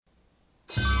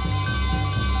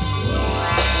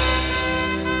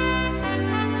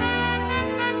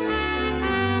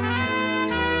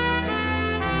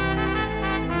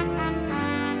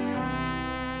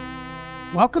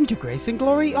welcome to Grace and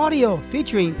Glory Audio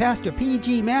featuring Pastor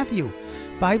P.G. Matthew,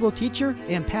 Bible teacher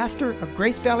and pastor of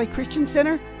Grace Valley Christian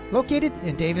Center, located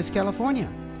in Davis,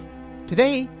 California.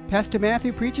 Today, Pastor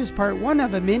Matthew preaches part 1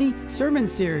 of a mini sermon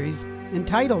series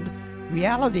entitled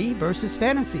Reality versus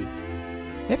Fantasy.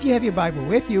 If you have your Bible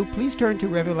with you, please turn to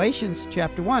Revelations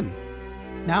chapter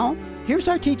 1. Now, here's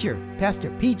our teacher, Pastor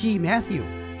P.G. Matthew.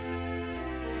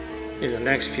 In the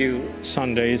next few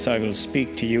Sundays, I will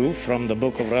speak to you from the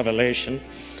book of Revelation,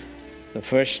 the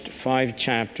first 5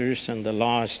 chapters and the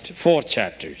last 4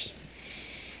 chapters,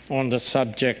 on the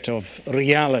subject of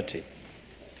reality.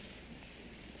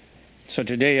 So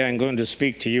today I'm going to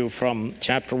speak to you from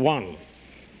chapter 1.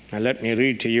 And let me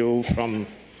read to you from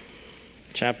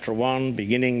chapter 1,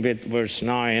 beginning with verse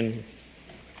 9.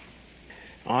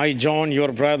 I, John,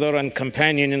 your brother and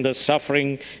companion in the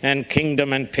suffering and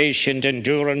kingdom and patient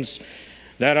endurance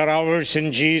that are ours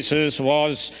in Jesus,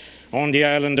 was on the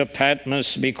island of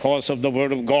Patmos because of the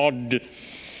word of God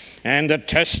and the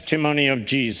testimony of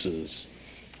Jesus.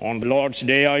 On the Lord's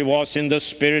day I was in the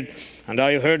Spirit, and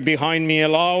I heard behind me a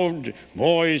loud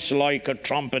voice like a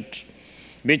trumpet,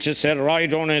 which said,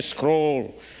 write on a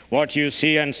scroll what you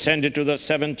see and send it to the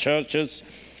 7 churches,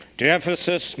 to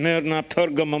Ephesus, Smyrna,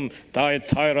 Pergamum,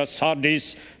 Thyatira,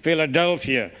 Sardis,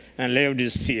 Philadelphia, and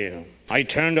Laodicea. I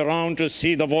turned around to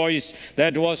see the voice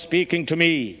that was speaking to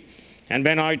me. And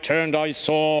when I turned, I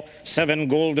saw 7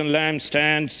 golden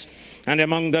lampstands. And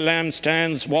among the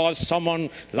lampstands was someone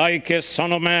like a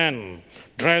son of man,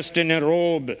 dressed in a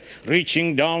robe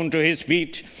reaching down to his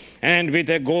feet, and with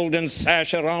a golden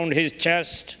sash around his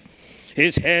chest.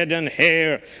 His head and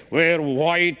hair were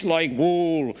white like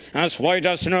wool, as white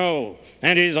as snow,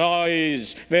 and his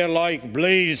eyes were like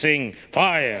blazing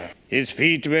fire. His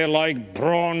feet were like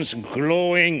bronze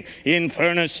glowing in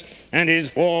furnace, and his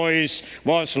voice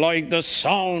was like the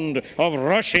sound of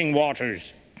rushing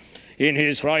waters. In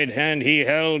his right hand he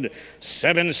held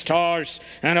 7 stars,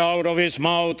 and out of his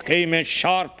mouth came a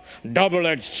sharp,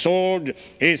 double-edged sword.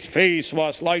 His face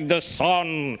was like the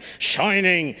sun,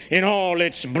 shining in all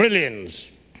its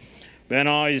brilliance. When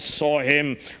I saw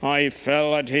him, I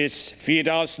fell at his feet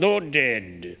as though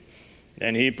dead.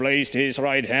 Then he placed his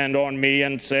right hand on me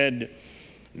and said,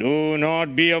 do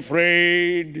not be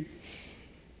afraid.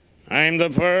 I am the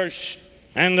first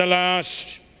and the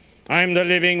last. I am the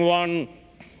living one.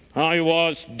 I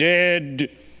was dead,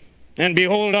 and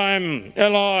behold, I am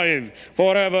alive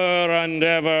forever and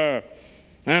ever,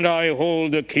 and I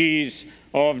hold the keys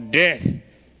of death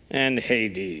and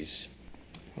Hades.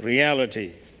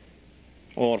 Reality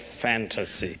or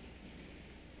fantasy?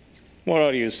 What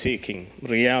are you seeking,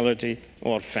 reality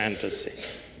or fantasy?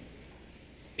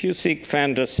 If you seek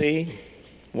fantasy,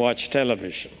 watch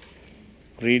television,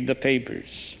 read the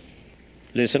papers,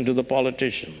 listen to the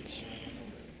politicians,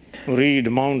 read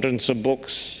mountains of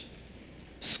books,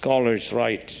 scholars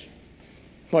write.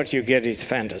 What you get is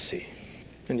fantasy.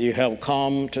 And you have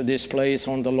come to this place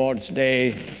on the Lord's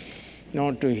day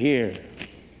not to hear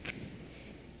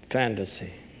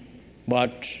fantasy,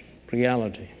 but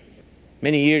reality.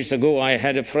 Many years ago, I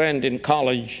had a friend in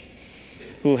college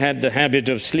who had the habit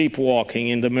of sleepwalking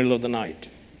in the middle of the night.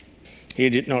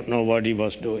 He did not know what he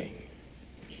was doing.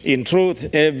 In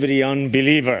truth, every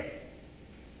unbeliever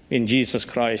in Jesus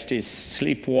Christ is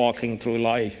sleepwalking through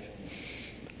life,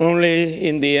 only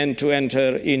in the end to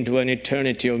enter into an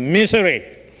eternity of misery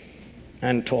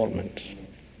and torment.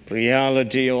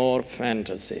 Reality or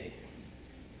fantasy?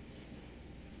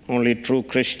 Only true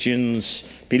Christians,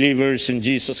 believers in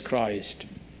Jesus Christ,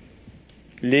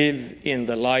 live in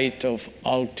the light of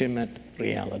ultimate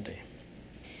reality.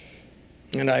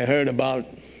 And I heard about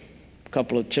a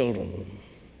couple of children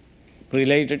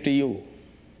related to you.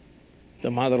 The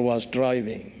mother was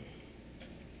driving,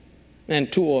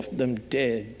 and 2 of them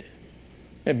dead.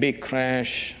 A big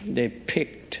crash. They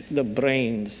picked the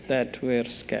brains that were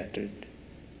scattered.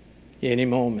 Any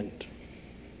moment,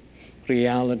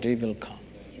 reality will come.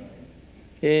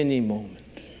 Any moment.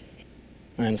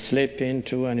 And slip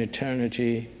into an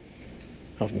eternity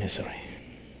of misery.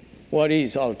 What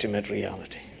is ultimate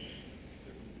reality?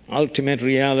 Ultimate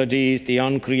reality is the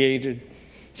uncreated,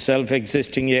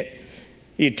 self-existing,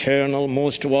 eternal,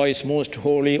 most wise, most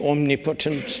holy,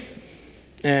 omnipotent,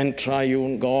 and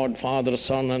triune God, Father,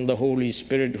 Son, and the Holy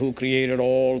Spirit, who created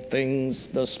all things,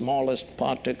 the smallest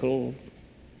particle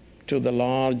to the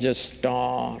largest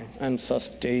star, and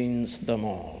sustains them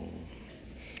all.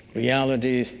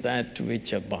 Reality is that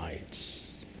which abides.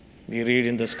 We read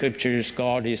in the scriptures,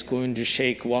 God is going to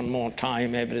shake one more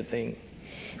time everything,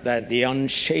 that the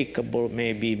unshakable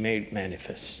may be made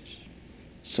manifest.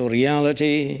 So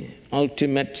reality,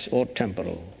 ultimate or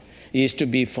temporal, is to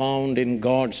be found in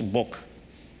God's book,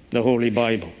 the Holy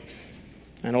Bible.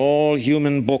 And all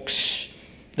human books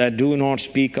that do not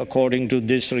speak according to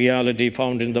this reality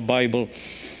found in the Bible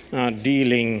are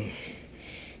dealing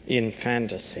in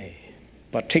fantasy,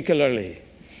 particularly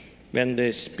when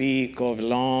they speak of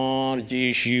large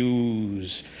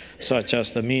issues such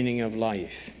as the meaning of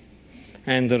life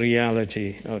and the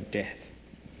reality of death.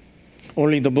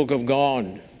 Only the book of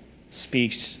God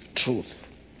speaks truth: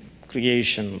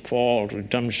 creation, fall,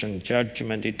 redemption,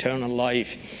 judgment, eternal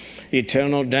life,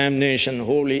 eternal damnation,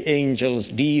 holy angels,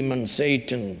 demons,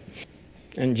 Satan,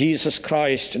 and Jesus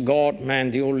Christ, God,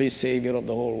 man, the only Savior of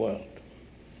the whole world.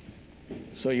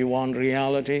 So you want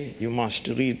reality? You must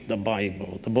read the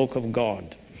Bible, the book of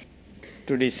God,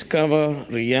 to discover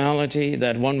reality,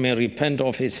 that one may repent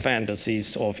of his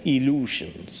fantasies, of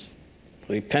illusions.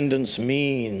 Repentance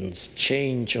means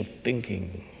change of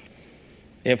thinking,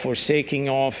 a forsaking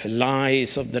of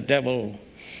lies of the devil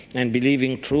and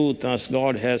believing truth as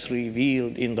God has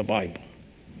revealed in the Bible.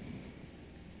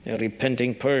 A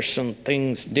repenting person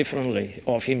thinks differently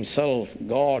of himself,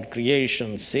 God,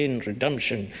 creation, sin,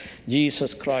 redemption,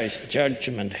 Jesus Christ,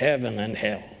 judgment, heaven and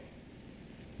hell.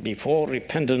 Before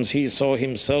repentance, he saw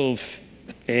himself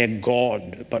a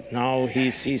God, but now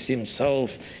he sees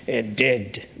himself a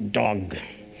dead dog,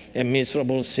 a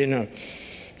miserable sinner,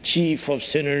 chief of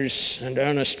sinners, and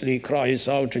earnestly cries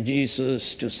out to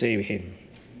Jesus to save him.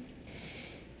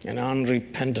 An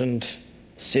unrepentant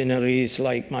sinner is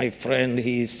like my friend.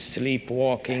 He is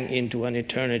sleepwalking into an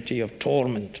eternity of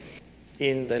torment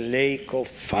in the lake of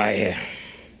fire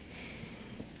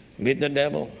with the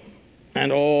devil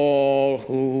and all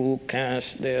who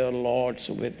cast their lots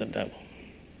with the devil.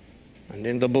 And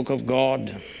in the book of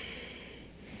God,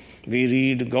 we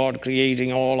read God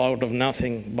creating all out of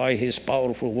nothing by his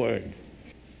powerful word.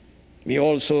 We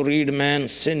also read man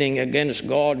sinning against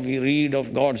God. We read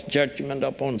of God's judgment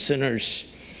upon sinners.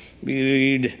 We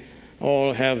read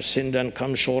all have sinned and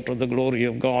come short of the glory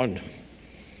of God.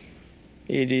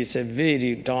 It is a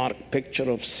very dark picture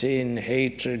of sin,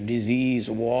 hatred, disease,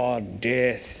 war,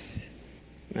 death,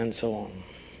 and so on.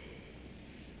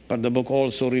 But the book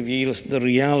also reveals the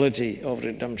reality of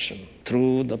redemption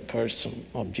through the person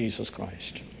of Jesus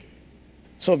Christ.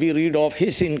 So we read of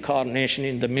his incarnation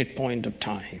in the midpoint of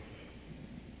time,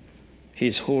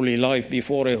 his holy life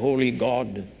before a holy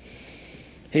God,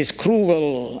 his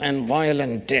cruel and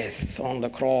violent death on the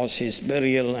cross, his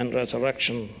burial and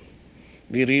resurrection.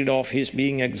 We read of his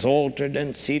being exalted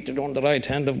and seated on the right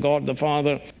hand of God the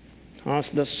Father as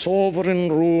the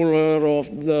sovereign ruler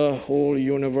of the whole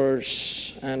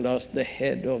universe and as the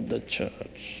head of the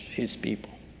church, his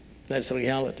people. That's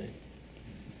reality.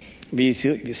 We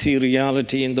see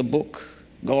reality in the book,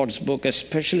 God's book,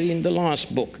 especially in the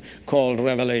last book called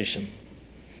Revelation.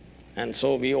 And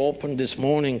so we open this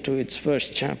morning to its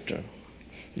first chapter.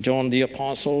 John the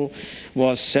Apostle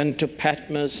was sent to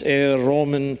Patmos, a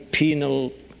Roman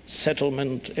penal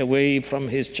settlement away from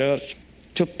his church,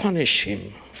 to punish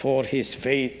him for his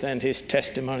faith and his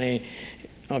testimony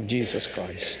of Jesus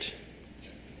Christ.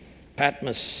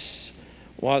 Patmos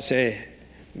was a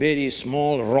very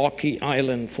small rocky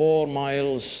island, 4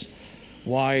 miles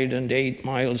wide and 8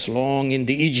 miles long in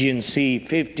the Aegean Sea,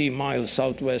 50 miles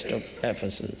southwest of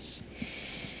Ephesus.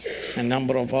 A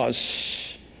number of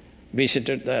us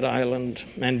visited that island,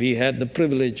 and we had the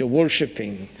privilege of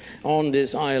worshiping on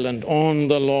this island on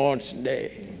the Lord's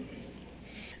Day.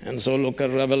 And so look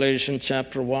at Revelation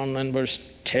chapter 1 and verse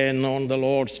 10. On the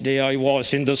Lord's day I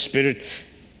was in the Spirit,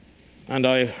 and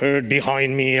I heard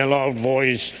behind me a loud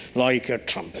voice like a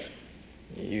trumpet.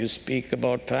 You speak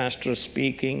about pastor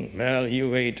speaking, well, you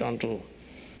wait until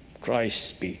Christ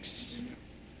speaks.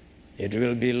 It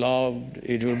will be loud,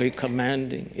 it will be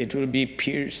commanding, it will be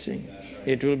piercing,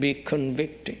 it will be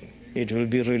convicting, it will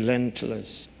be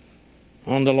relentless.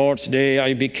 On the Lord's day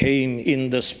I became in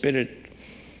the Spirit,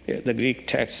 the Greek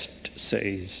text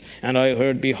says, and I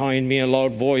heard behind me a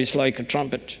loud voice like a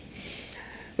trumpet.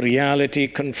 Reality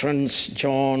confronts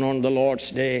John on the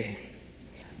Lord's day.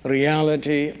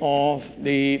 Reality of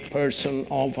the person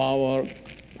of our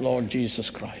Lord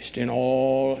Jesus Christ in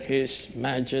all his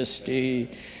majesty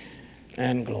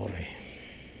and glory.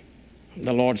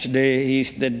 The Lord's day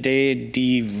is the day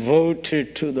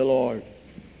devoted to the Lord.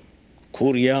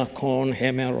 Kuriakon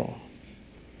hemero.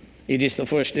 It is the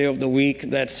first day of the week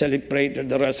that celebrated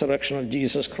the resurrection of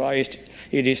Jesus Christ.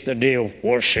 It is the day of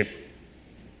worship.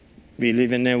 We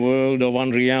live in a world of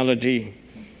unreality,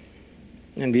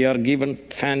 and we are given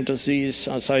fantasies,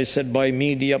 as I said, by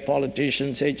media,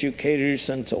 politicians, educators,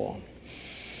 and so on.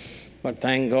 But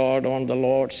thank God on the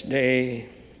Lord's day,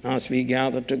 as we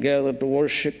gather together to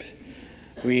worship,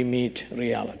 we meet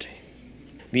reality.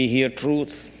 We hear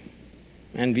truth,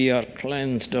 and we are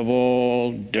cleansed of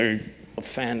all dirt of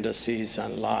fantasies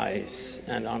and lies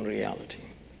and unreality.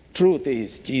 Truth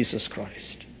is Jesus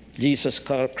Christ. Jesus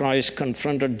Christ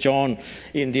confronted John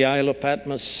in the Isle of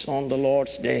Patmos on the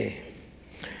Lord's day.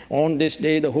 On this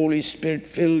day, the Holy Spirit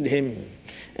filled him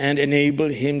and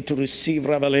enabled him to receive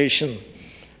revelation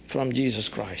from Jesus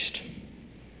Christ.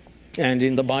 And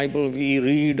in the Bible, we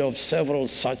read of several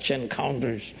such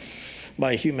encounters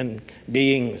by human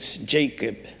beings.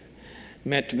 Jacob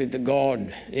met with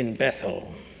God in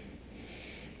Bethel.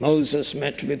 Moses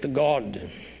met with God.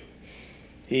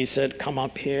 He said, "Come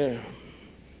up here,"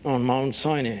 on Mount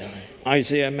Sinai.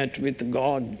 Isaiah met with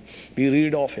God. We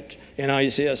read of it in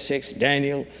Isaiah 6.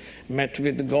 Daniel met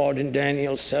with God in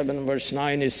Daniel 7 verse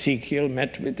 9. Ezekiel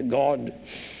met with God.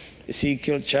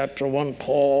 Ezekiel chapter 1.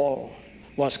 Paul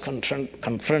was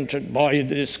confronted by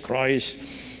this Christ,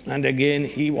 and again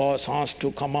he was asked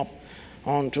to come up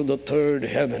onto the third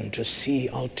heaven to see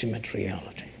ultimate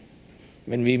reality.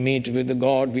 When we meet with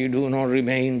God, we do not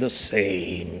remain the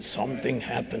same. Something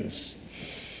happens.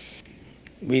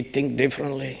 We think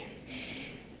differently.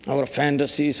 Our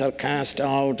fantasies are cast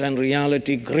out, and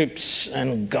reality grips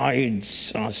and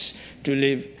guides us to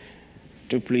live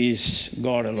to please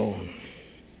God alone.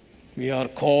 We are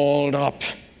called up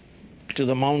to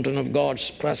the mountain of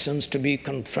God's presence to be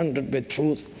confronted with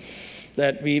truth,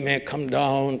 that we may come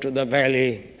down to the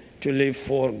valley to live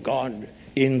for God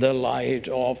in the light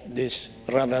of this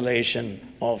revelation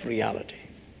of reality.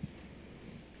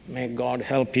 May God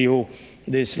help you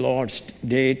this Lord's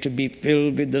day to be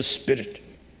filled with the Spirit,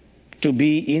 to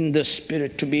be in the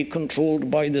Spirit, to be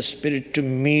controlled by the Spirit, to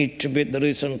meet with the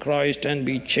risen Christ and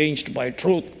be changed by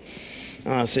truth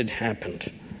as it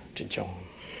happened to John.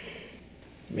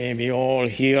 May we all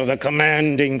hear the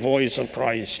commanding voice of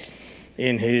Christ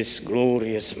in his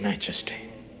glorious majesty.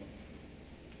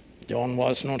 John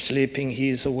was not sleeping, he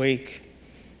is awake.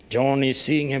 John is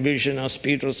seeing a vision as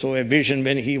Peter saw a vision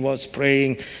when he was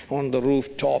praying on the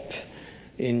rooftop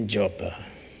in Joppa.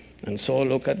 And so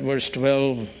look at verse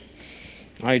 12.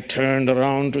 I turned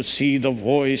around to see the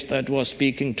voice that was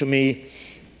speaking to me.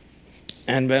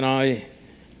 And when I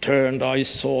turned, I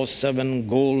saw 7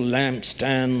 gold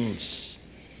lampstands.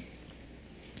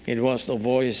 It was the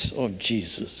voice of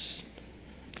Jesus.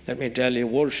 Let me tell you,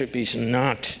 worship is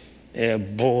not a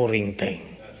boring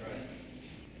thing.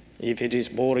 If it is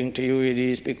boring to you, it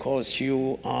is because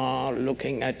you are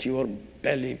looking at your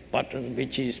belly button,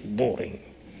 which is boring.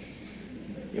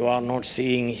 You are not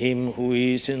seeing him who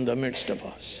is in the midst of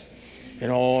us in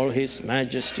all his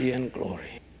majesty and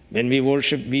glory. When we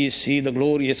worship, we see the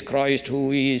glorious Christ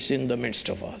who is in the midst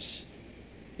of us.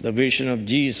 The vision of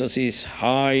Jesus is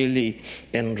highly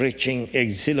enriching,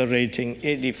 exhilarating,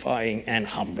 edifying, and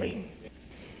humbling.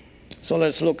 So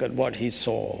let's look at what he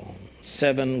saw.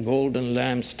 7 golden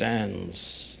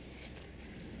lampstands.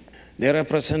 They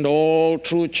represent all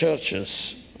true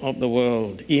churches of the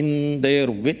world in their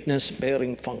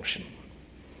witness-bearing function.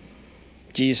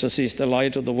 Jesus is the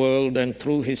light of the world, and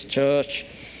through his church,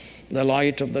 the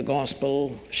light of the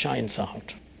gospel shines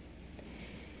out.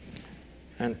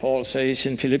 And Paul says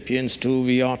in Philippians 2,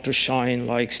 we are to shine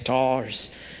like stars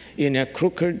in a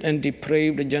crooked and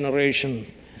depraved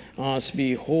generation as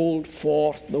we hold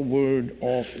forth the word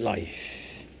of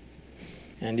life.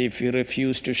 And if you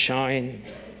refuse to shine,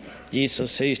 Jesus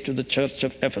says to the church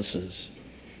of Ephesus,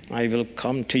 I will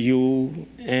come to you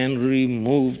and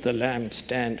remove the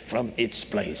lampstand from its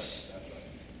place.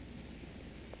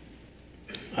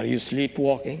 Are you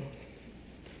sleepwalking?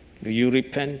 Do you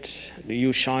repent? Do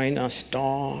you shine a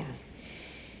star,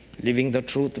 living the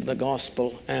truth of the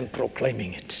gospel and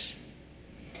proclaiming it?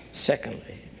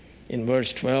 Secondly, in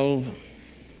verse 12,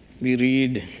 we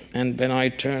read, and when I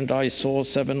turned, I saw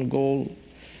 7 golden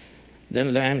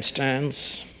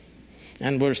lampstands.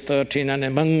 And verse 13, and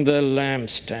among the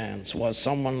lampstands was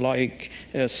someone like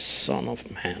a son of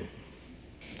man.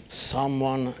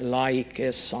 Someone like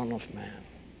a son of man.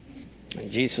 And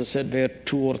Jesus said, where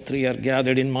 2 or 3 are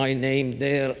gathered in my name,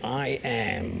 there I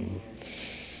am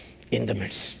in the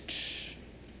midst.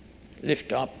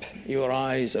 Lift up your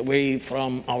eyes away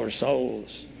from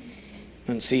ourselves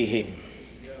and see him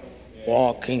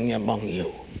walking among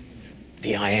you,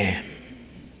 the I am.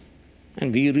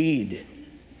 And we read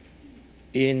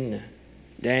in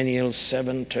Daniel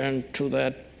 7, turn to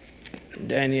that.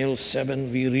 Daniel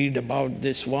 7, we read about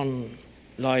this one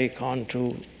like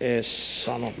unto a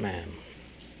son of man.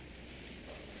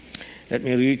 Let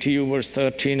me read to you verse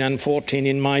 13 and 14.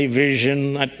 In my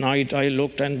vision at night I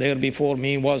looked, and there before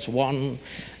me was one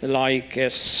like a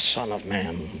son of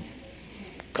man.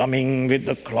 coming with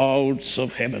the clouds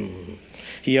of heaven.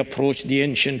 He approached the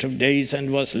Ancient of Days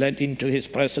and was led into his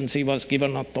presence. He was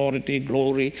given authority,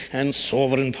 glory, and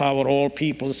sovereign power. All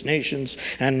peoples, nations,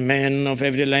 and men of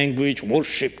every language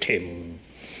worshipped him.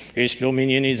 His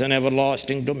dominion is an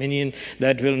everlasting dominion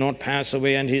that will not pass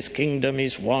away, and his kingdom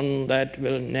is one that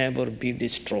will never be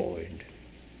destroyed.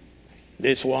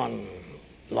 This one,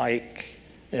 like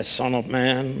a son of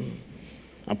man,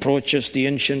 approaches the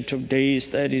Ancient of Days,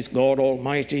 that is God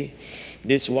Almighty.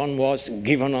 This one was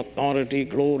given authority,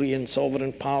 glory, and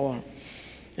sovereign power.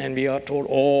 And we are told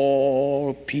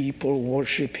all people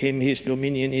worship him. His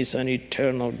dominion is an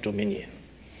eternal dominion.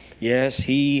 Yes,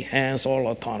 he has all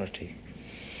authority.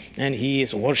 And he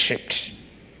is worshipped.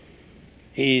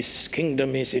 His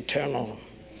kingdom is eternal.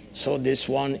 So this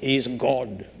one is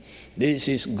God. This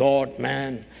is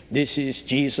God-man. This is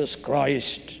Jesus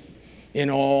Christ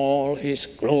in all his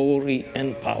glory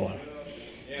and power.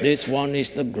 This one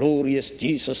is the glorious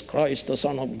Jesus Christ, the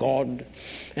Son of God.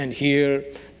 And here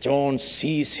John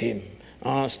sees him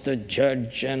as the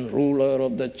judge and ruler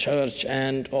of the church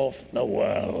and of the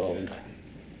world.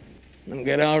 And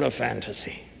get out of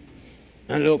fantasy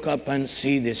and look up and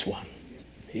see this one.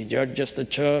 He judges the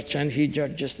church and he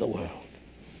judges the world.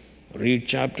 Read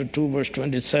chapter 2, verse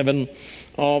 27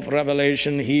 of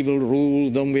Revelation. He will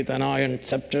rule them with an iron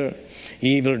scepter.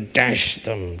 He will dash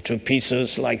them to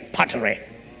pieces like pottery.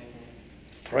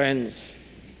 Friends,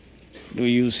 do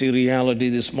you see reality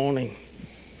this morning?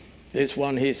 This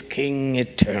one is King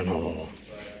eternal.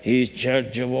 He is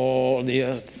judge of all the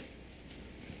earth.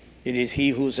 It is he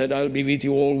who said, I'll be with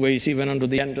you always, even unto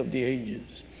the end of the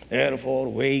ages. Therefore,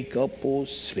 wake up, O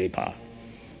sleeper.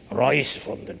 Rise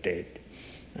from the dead.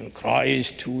 And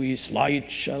Christ, who is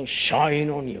light, shall shine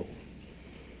on you.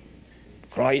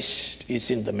 Christ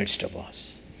is in the midst of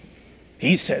us.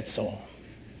 He said so.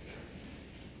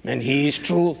 And he is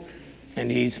truth, and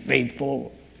he is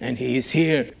faithful, and he is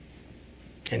here.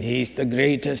 And he is the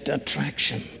greatest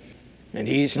attraction. And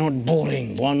he is not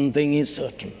boring. One thing is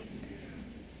certain.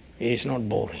 He is not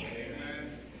boring.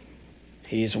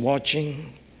 He is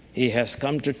watching. He has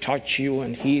come to touch you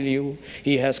and heal you.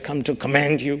 He has come to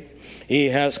command you. He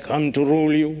has come to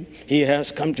rule you. He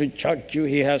has come to judge you.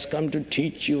 He has come to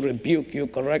teach you, rebuke you,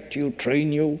 correct you,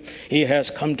 train you. He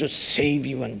has come to save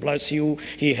you and bless you.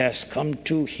 He has come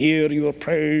to hear your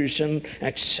prayers and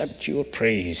accept your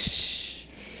praise.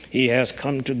 He has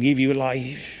come to give you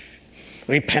life,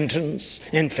 repentance,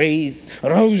 and faith.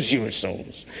 Rouse your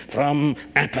souls from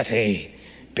apathy.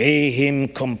 Pay him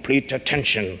complete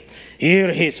attention.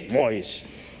 Hear his voice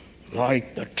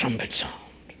like the trumpet sound.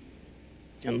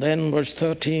 And then verse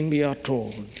 13 we are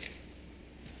told,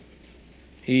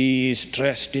 he is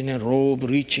dressed in a robe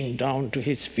reaching down to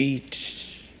his feet.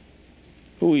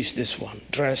 Who is this one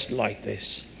dressed like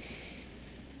this?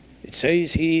 It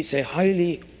says he is a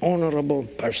highly honorable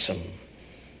person.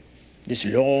 This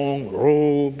long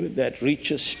robe that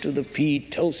reaches to the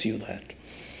feet tells you that.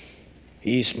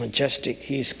 He is majestic.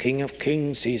 He is King of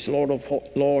kings. He is Lord of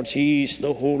lords. He is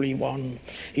the Holy One.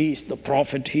 He is the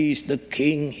prophet. He is the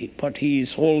king. But he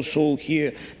is also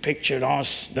here pictured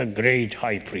as the great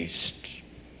high priest.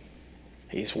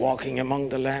 He is walking among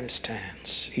the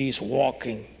lampstands. He is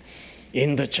walking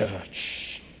in the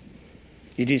church.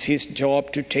 It is his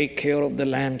job to take care of the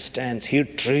lampstands. He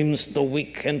trims the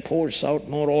wick and pours out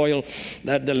more oil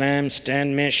that the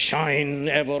lampstand may shine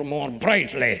ever more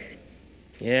brightly.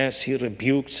 Yes, he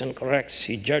rebukes and corrects,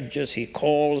 he judges, he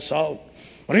calls out.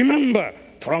 Remember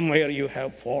from where you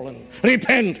have fallen.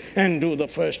 Repent and do the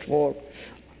first work.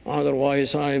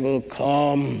 Otherwise I will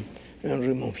come and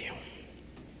remove you.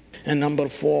 And number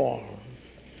 4,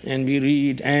 and we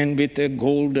read, and with a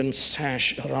golden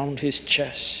sash around his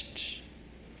chest.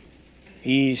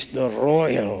 He is the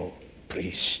royal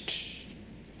priest.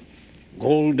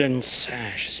 Golden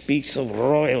sash speaks of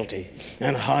royalty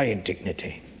and high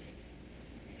dignity.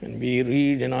 And we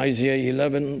read in Isaiah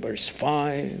 11 verse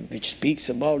 5, which speaks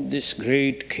about this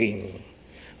great king.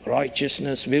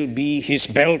 Righteousness will be his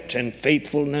belt and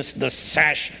faithfulness the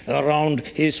sash around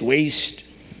his waist.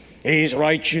 He is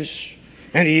righteous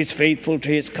and he is faithful to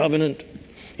his covenant.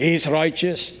 He is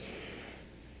righteous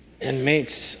and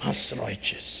makes us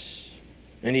righteous.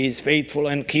 And he is faithful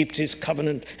and keeps his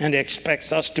covenant and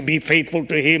expects us to be faithful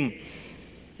to him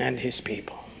and his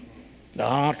people. The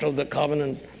heart of the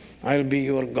covenant, I'll be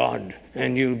your God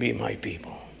and you'll be my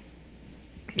people.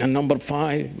 And number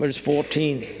 5, verse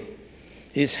 14,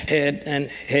 his head and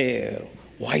hair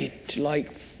white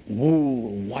like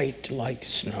wool, white like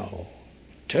snow.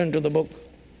 Turn to the book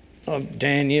of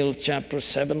Daniel chapter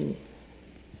 7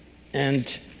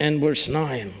 and verse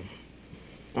 9.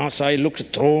 As I looked,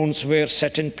 thrones were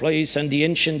set in place, and the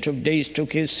Ancient of Days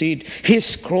took his seat.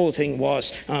 His clothing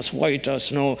was as white as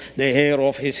snow. The hair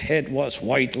of his head was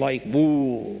white like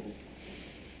wool.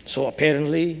 So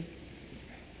apparently,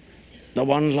 the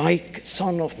one like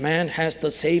Son of Man has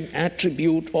the same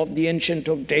attribute of the Ancient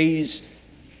of Days,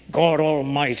 God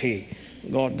Almighty,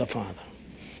 God the Father.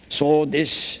 So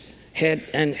this head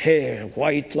and hair,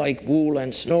 white like wool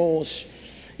and snows,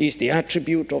 is the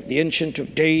attribute of the Ancient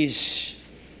of Days.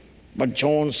 But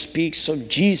John speaks of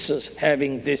Jesus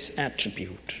having this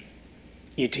attribute.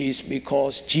 It is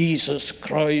because Jesus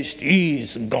Christ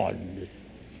is God.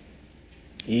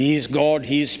 He is God,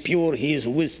 He is pure, He is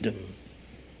wisdom.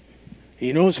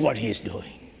 He knows what He is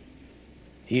doing.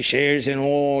 He shares in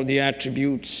all the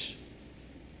attributes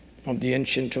of the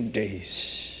Ancient of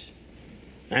Days.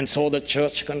 And so the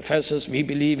church confesses we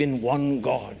believe in one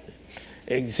God,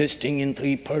 existing in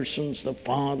three persons, the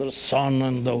Father, Son,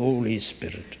 and the Holy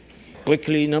Spirit.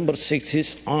 Quickly, number 6,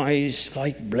 his eyes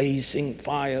like blazing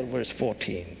fire, verse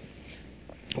 14.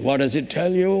 What does it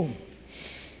tell you?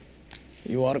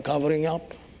 You are covering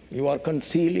up, you are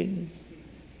concealing.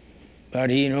 But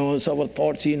He knows our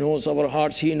thoughts, He knows our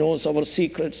hearts, He knows our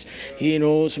secrets. He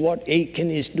knows what Achan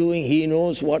is doing, He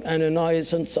knows what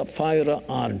Ananias and Sapphira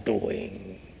are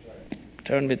doing.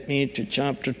 Turn with me to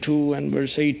chapter 2 and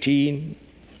verse 18.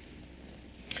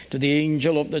 To the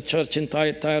angel of the church in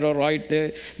Thyatira write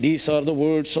there, these are the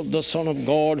words of the Son of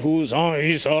God, whose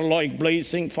eyes are like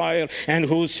blazing fire and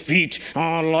whose feet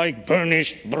are like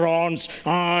burnished bronze.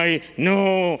 I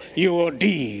know your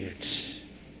deeds.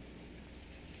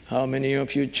 How many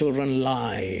of you children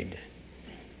lied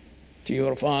to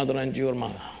your father and your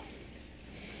mother?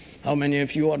 How many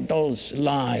of you adults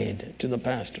lied to the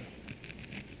pastor?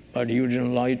 But you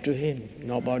didn't lie to him.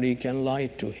 Nobody can lie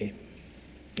to him.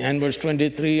 And verse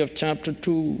 23 of chapter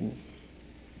 2.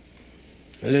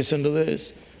 Listen to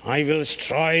this. I will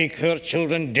strike her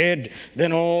children dead.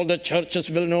 Then all the churches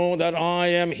will know that I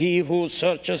am He who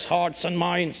searches hearts and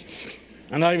minds.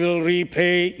 And I will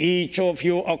repay each of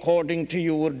you according to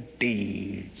your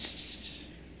deeds.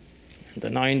 The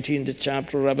 19th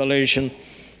chapter of Revelation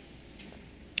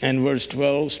and verse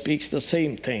 12 speaks the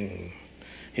same thing.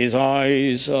 His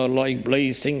eyes are like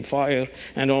blazing fire,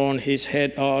 and on his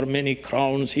head are many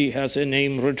crowns. He has a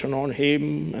name written on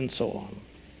him, and so on.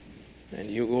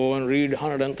 And you go and read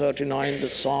 139, the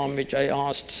psalm which I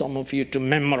asked some of you to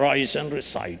memorize and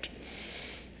recite.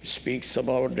 It speaks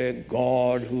about a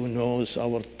God who knows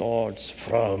our thoughts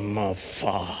from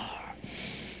afar.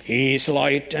 He is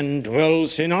light and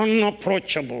dwells in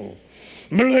unapproachable,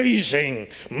 blazing,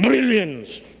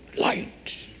 brilliance,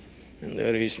 light. And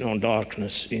there is no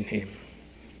darkness in Him.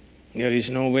 There is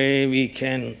no way we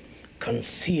can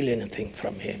conceal anything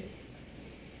from Him.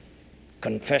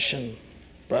 Confession,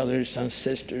 brothers and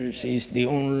sisters, is the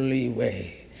only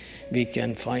way we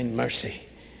can find mercy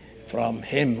from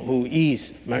Him who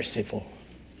is merciful.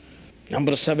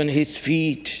 Number 7, His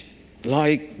feet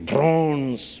like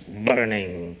bronze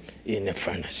burning in a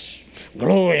furnace,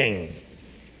 glowing.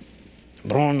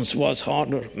 Bronze was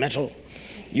harder metal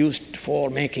used for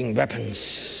making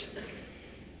weapons.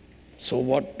 So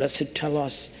what does it tell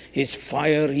us? His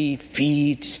fiery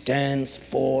feet stands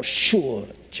for sure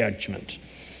judgment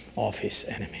of His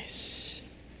enemies.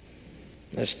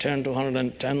 Let's turn to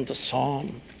 110th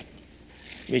Psalm,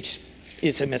 which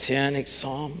is a messianic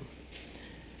psalm.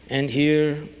 And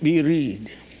here we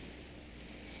read,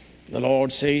 the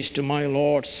Lord says to my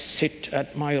Lord, sit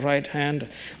at my right hand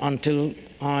until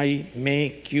I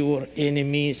make your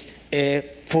enemies a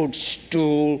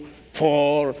footstool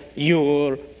for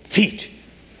your feet.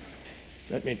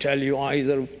 Let me tell you,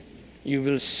 either you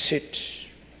will sit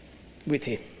with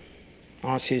Him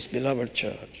as His beloved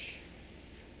church,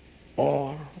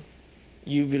 or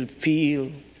you will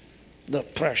feel the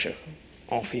pressure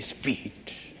of His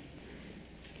feet.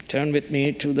 Turn with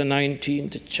me to the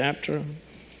 19th chapter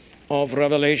of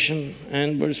Revelation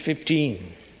and verse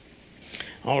 15.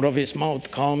 Out of His mouth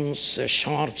comes a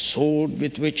sharp sword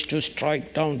with which to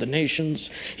strike down the nations.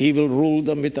 He will rule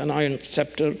them with an iron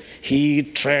scepter. He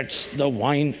treads the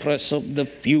winepress of the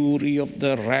fury of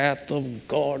the wrath of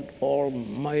God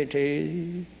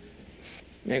Almighty.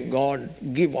 May God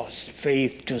give us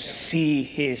faith to see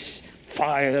His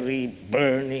fiery,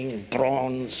 burning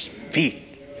bronze feet.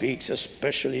 Speaks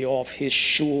especially of His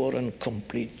sure and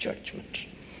complete judgment.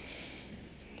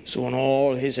 Soon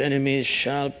all His enemies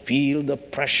shall feel the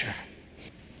pressure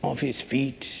of His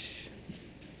feet,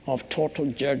 of total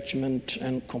judgment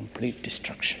and complete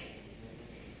destruction.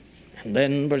 And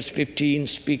then verse 15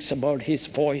 speaks about His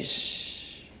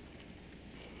voice.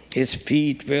 His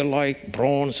feet were like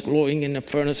bronze glowing in a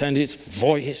furnace, and his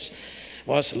voice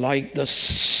was like the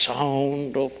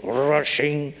sound of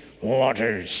rushing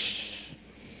waters.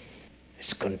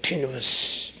 It's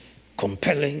continuous,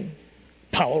 compelling,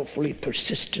 powerfully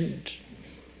persistent,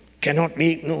 cannot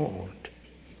be ignored,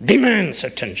 demands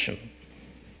attention.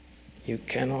 You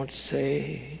cannot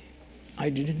say, I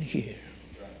didn't hear,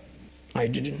 I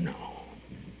didn't know.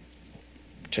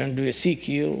 Turn to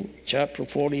Ezekiel chapter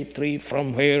 43,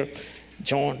 from where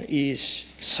John is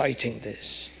citing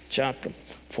this. Chapter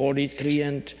 43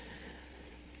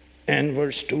 and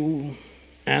verse 2.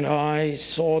 And I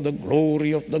saw the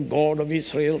glory of the God of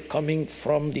Israel coming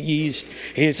from the east.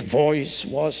 His voice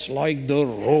was like the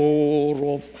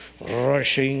roar of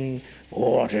rushing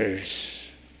waters.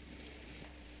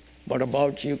 What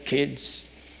about you kids?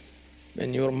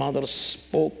 When your mother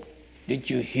spoke, did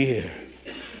you hear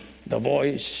the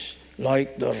voice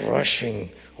like the rushing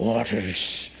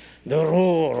waters? The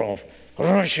roar of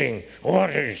rushing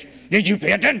waters. Did you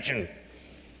pay attention?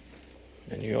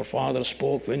 When your father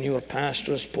spoke, when your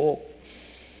pastor spoke,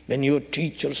 when your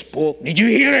teacher spoke, did you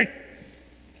hear it?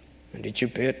 And did you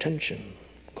pay attention?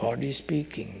 God is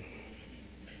speaking.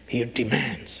 He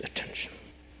demands attention.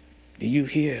 Do you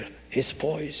hear His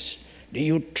voice? Do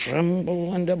you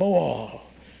tremble, and above all,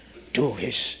 do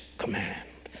His command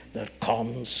that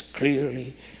comes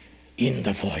clearly in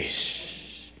the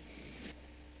voice?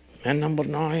 And number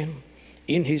 9,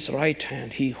 in His right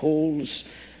hand He holds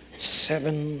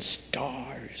 7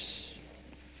 stars.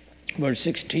 Verse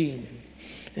 16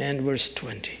 and verse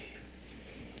 20.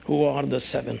 Who are the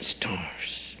 7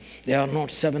 stars? They are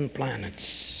not 7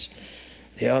 planets.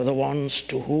 They are the ones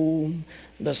to whom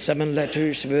the 7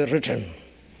 letters were written.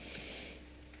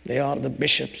 They are the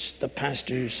bishops, the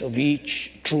pastors of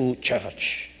each true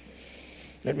church.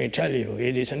 Let me tell you,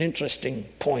 it is an interesting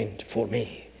point for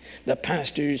me. The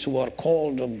pastors who are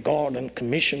called of God and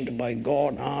commissioned by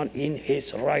God are in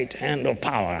His right hand of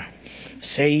power,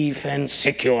 safe and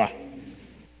secure.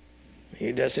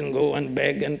 He doesn't go and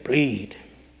beg and plead.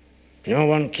 No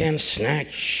one can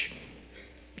snatch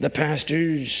the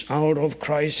pastors out of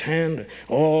Christ's hand.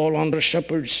 All under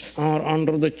shepherds are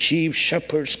under the chief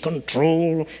shepherd's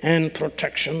control and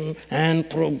protection and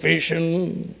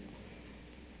provision.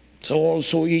 So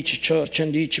also each church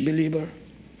and each believer.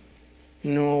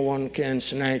 No one can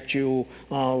snatch you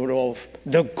out of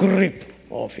the grip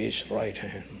of His right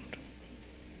hand.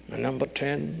 And number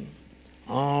 10,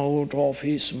 out of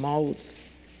His mouth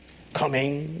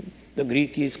coming, the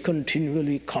Greek is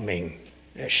continually coming,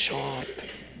 a sharp,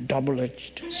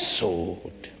 double-edged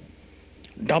sword.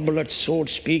 Double-edged sword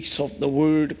speaks of the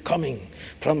word coming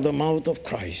from the mouth of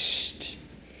Christ.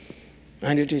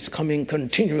 And it is coming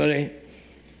continually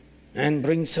and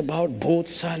brings about both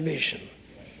salvation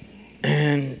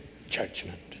and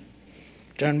judgment.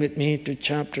 Turn with me to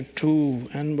chapter 2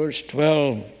 and verse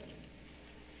 12.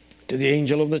 To the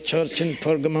angel of the church in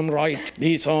Pergamum write,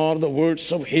 these are the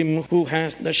words of Him who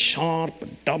has the sharp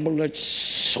double-edged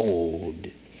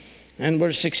sword. And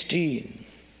verse 16.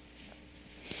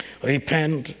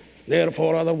 Repent,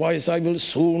 therefore, otherwise I will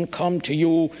soon come to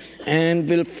you and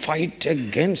will fight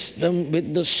against them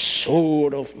with the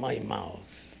sword of my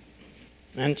mouth.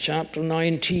 And chapter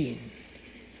 19.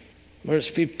 Verse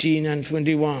 15 and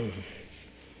 21.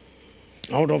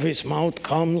 Out of His mouth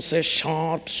comes a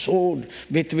sharp sword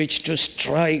with which to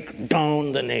strike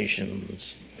down the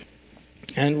nations.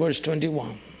 And verse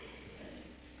 21.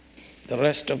 The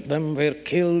rest of them were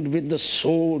killed with the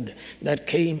sword that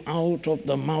came out of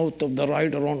the mouth of the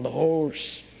rider on the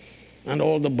horse. And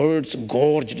all the birds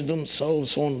gorged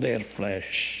themselves on their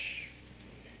flesh.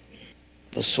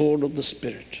 The sword of the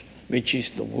Spirit, which is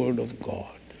the word of God.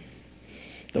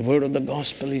 The word of the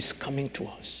gospel is coming to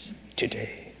us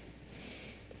today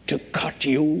to cut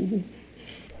you,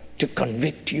 to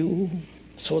convict you,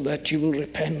 so that you will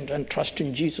repent and trust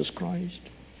in Jesus Christ,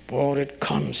 or it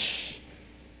comes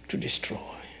to destroy.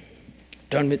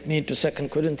 Turn with me to 2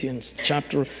 Corinthians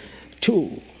chapter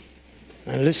 2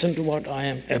 and listen to what I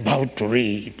am about to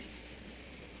read.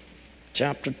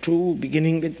 Chapter 2,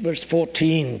 beginning with verse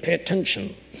 14. Pay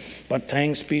attention. But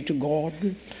thanks be to God,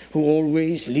 who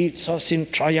always leads us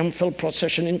in triumphal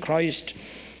procession in Christ,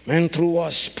 and through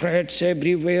us spreads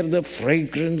everywhere the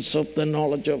fragrance of the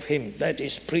knowledge of Him. That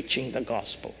is preaching the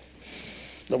gospel,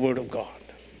 the word of God.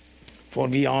 For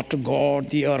we are to God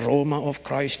the aroma of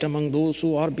Christ among those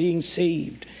who are being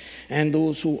saved and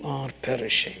those who are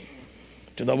perishing.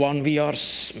 To the one we are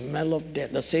smell of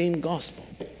death, the same gospel.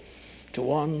 To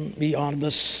one we are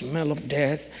the smell of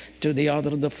death, to the other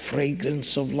the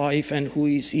fragrance of life, and who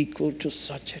is equal to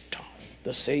such a time?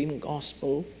 The same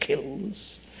gospel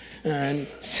kills, and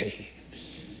saves.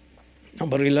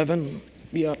 Number 11,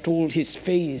 we are told his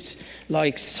face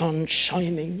like sun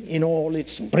shining in all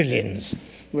its brilliance.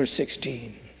 Verse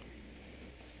 16.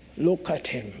 Look at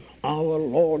him, our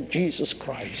Lord Jesus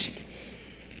Christ.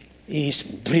 His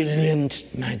brilliant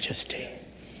majesty.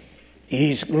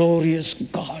 His glorious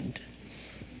God.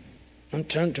 And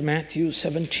turn to Matthew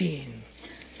 17.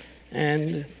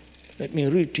 And let me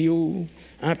read to you.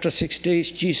 After 6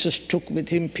 days, Jesus took with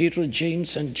him Peter,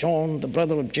 James, and John, the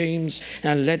brother of James,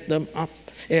 and led them up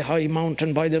a high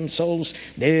mountain by themselves.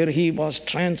 There he was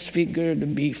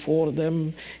transfigured before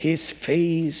them. His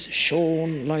face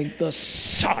shone like the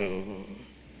sun.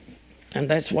 And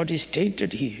that's what is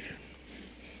stated here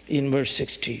in verse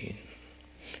 16.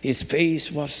 His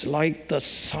face was like the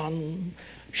sun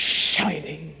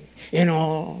shining in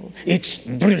all its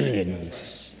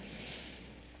brilliance.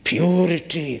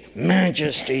 Purity,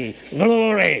 majesty,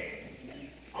 glory,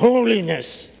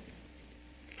 holiness.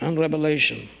 And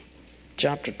Revelation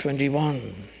chapter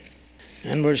 21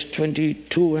 and verse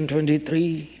 22 and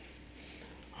 23.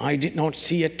 I did not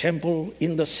see a temple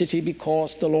in the city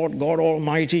because the Lord God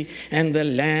Almighty and the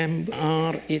Lamb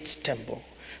are its temple.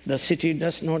 The city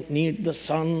does not need the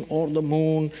sun or the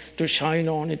moon to shine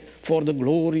on it, for the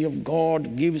glory of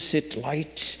God gives it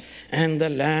light, and the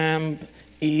Lamb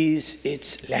is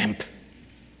its lamp.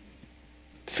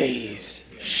 Face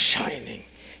shining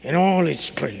in all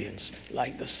its brilliance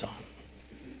like the sun.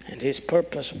 And his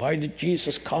purpose, why did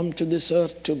Jesus come to this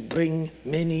earth? To bring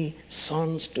many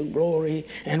sons to glory.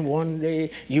 And one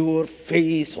day your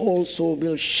face also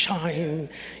will shine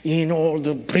in all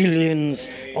the brilliance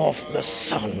of the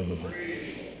sun.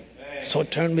 So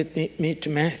turn with me to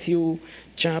Matthew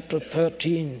chapter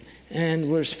 13 and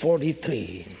verse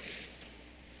 43.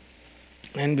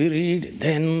 And we read,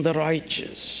 then the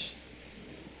righteous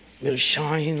will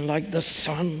shine like the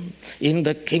sun in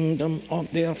the kingdom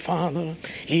of their Father.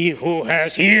 He who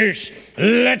has ears,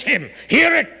 let him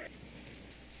hear it.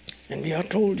 And we are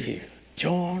told here,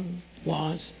 John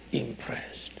was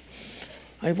impressed.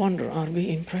 I wonder, are we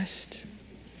impressed?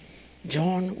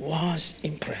 John was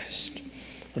impressed.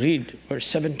 Read verse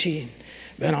 17.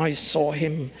 When I saw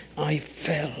him, I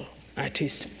fell at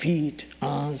his feet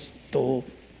as though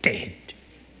dead.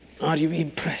 Are you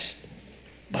impressed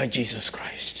by Jesus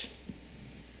Christ?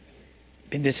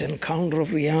 With this encounter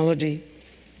of reality,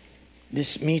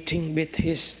 this meeting with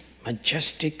his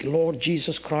majestic Lord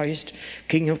Jesus Christ,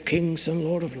 King of Kings and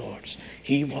Lord of Lords,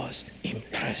 he was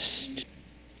impressed.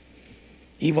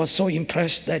 He was so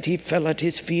impressed that he fell at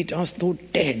his feet as though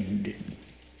dead.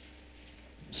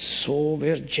 So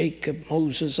were Jacob,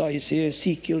 Moses, Isaiah,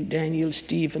 Ezekiel, Daniel,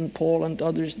 Stephen, Paul, and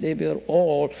others. They were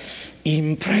all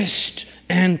impressed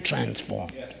and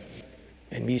transformed.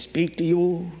 When we speak to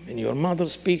you, when your mother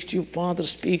speaks to you, father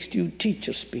speaks to you,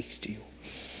 teacher speaks to you,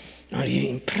 are you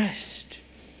impressed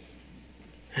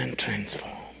and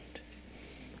transformed?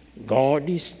 God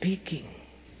is speaking.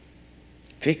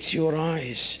 Fix your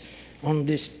eyes on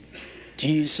this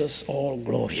Jesus all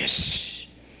glorious,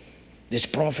 this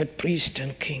prophet, priest,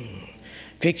 and king.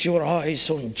 Fix your eyes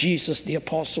on Jesus, the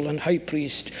apostle and high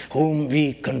priest, whom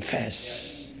we confess.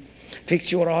 Fix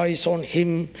your eyes on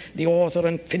him, the author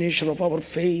and finisher of our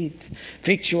faith.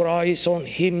 Fix your eyes on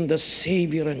him, the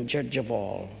Savior and judge of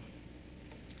all.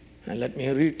 And let me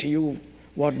read to you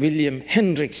what William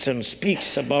Hendrickson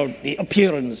speaks about the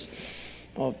appearance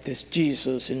of this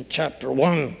Jesus in chapter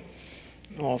 1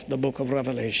 of the book of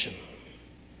Revelation.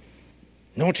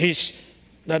 Notice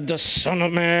that the Son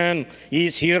of Man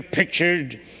is here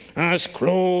pictured as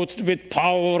clothed with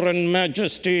power and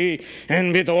majesty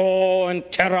and with awe and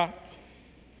terror.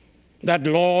 That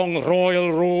long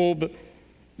royal robe,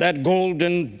 that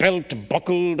golden belt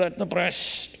buckled at the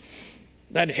breast,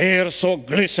 that hair so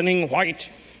glistening white,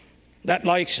 that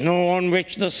like snow on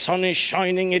which the sun is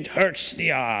shining, it hurts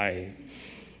the eye.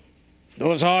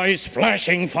 Those eyes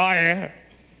flashing fire,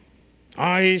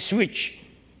 eyes which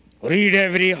read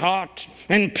every heart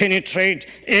and penetrate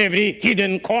every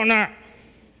hidden corner.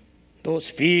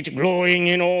 Those feet glowing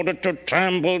in order to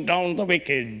trample down the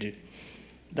wicked.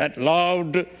 That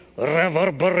loud,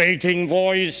 reverberating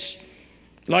voice,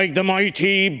 like the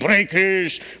mighty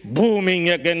breakers booming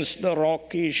against the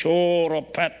rocky shore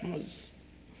of Patmos.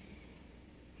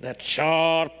 That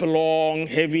sharp, long,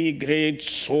 heavy, great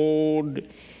sword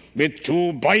with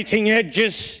two biting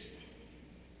edges.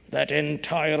 That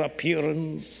entire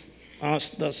appearance as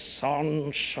the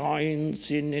sun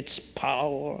shines in its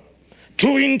power,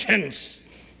 too intense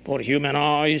for human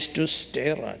eyes to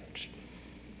stare at.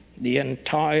 The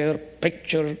entire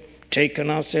picture taken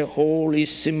as a whole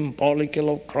is symbolical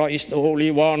of Christ, the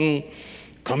Holy One,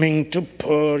 coming to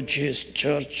purge his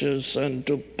churches and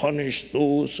to punish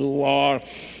those who are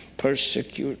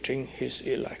persecuting his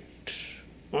elect.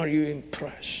 Are you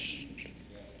impressed?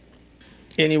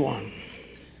 Anyone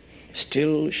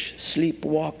still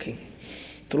sleepwalking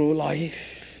through life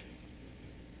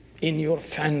in your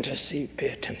fantasy? Pay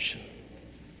attention.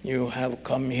 You have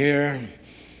come here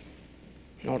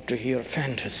not to hear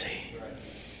fantasy,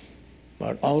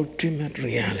 but ultimate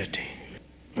reality.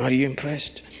 Are you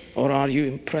impressed? Or are you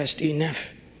impressed enough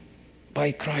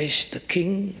by Christ the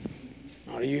King?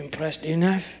 Are you impressed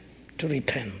enough to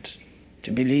repent,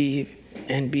 to believe,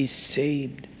 and be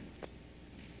saved?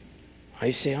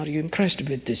 I say, are you impressed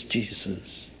with this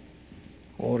Jesus?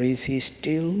 Or is he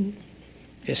still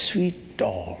a sweet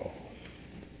doll,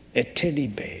 a teddy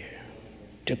bear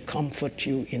to comfort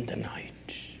you in the night,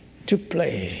 to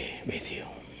play with you,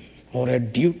 or a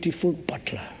dutiful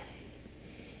butler,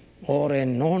 or a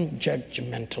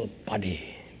non-judgmental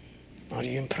buddy? Are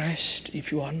you impressed?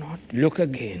 If you are not, look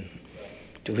again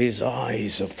to his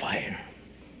eyes of fire,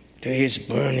 to his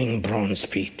burning bronze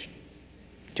feet,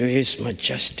 to his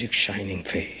majestic shining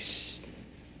face.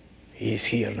 He is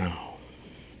here now.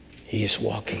 He is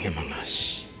walking among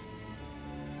us.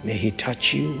 May he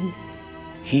touch you,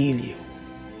 heal you.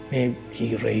 May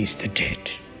he raise the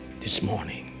dead this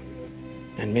morning.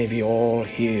 And may we all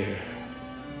hear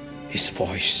his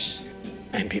voice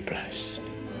and be blessed.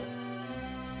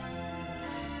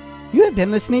 You have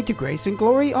been listening to Grace and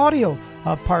Glory Audio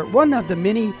of Part 1 of the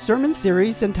mini sermon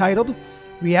series entitled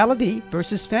Reality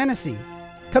versus Fantasy.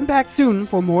 Come back soon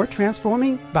for more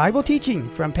transforming Bible teaching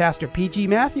from Pastor P.G.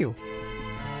 Matthew.